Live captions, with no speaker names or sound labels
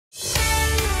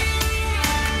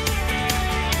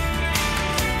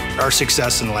Our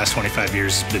success in the last 25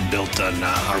 years has been built on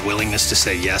our willingness to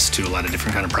say yes to a lot of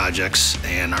different kind of projects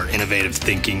and our innovative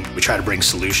thinking. We try to bring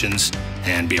solutions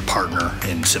and be a partner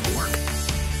in civil work.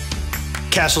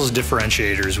 Castle's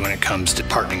differentiators when it comes to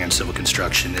partnering in civil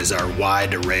construction is our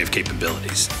wide array of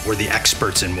capabilities. We're the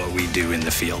experts in what we do in the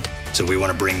field, so we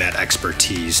want to bring that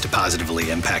expertise to positively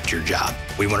impact your job.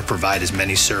 We want to provide as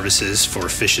many services for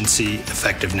efficiency,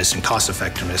 effectiveness, and cost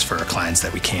effectiveness for our clients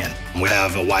that we can. We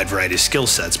have a wide variety of skill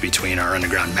sets between our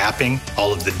underground mapping,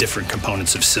 all of the different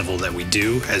components of civil that we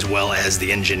do, as well as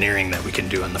the engineering that we can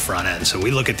do on the front end. So we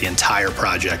look at the entire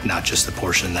project, not just the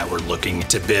portion that we're looking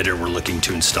to bid or we're looking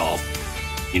to install.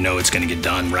 You know it's going to get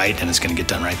done right, and it's going to get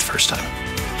done right the first time.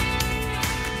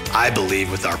 I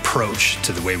believe with our approach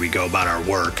to the way we go about our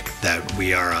work that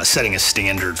we are setting a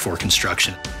standard for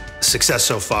construction. Success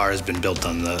so far has been built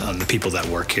on the people that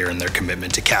work here and their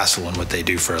commitment to Castle and what they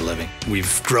do for a living.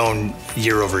 We've grown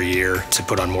year over year to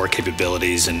put on more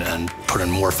capabilities and put on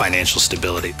more financial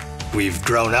stability. We've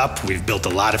grown up, we've built a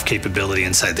lot of capability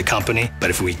inside the company, but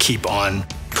if we keep on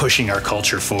pushing our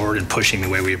culture forward and pushing the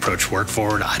way we approach work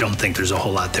forward, I don't think there's a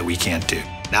whole lot that we can't do.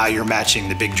 Now you're matching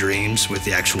the big dreams with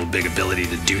the actual big ability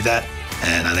to do that,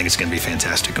 and I think it's going to be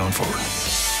fantastic going forward.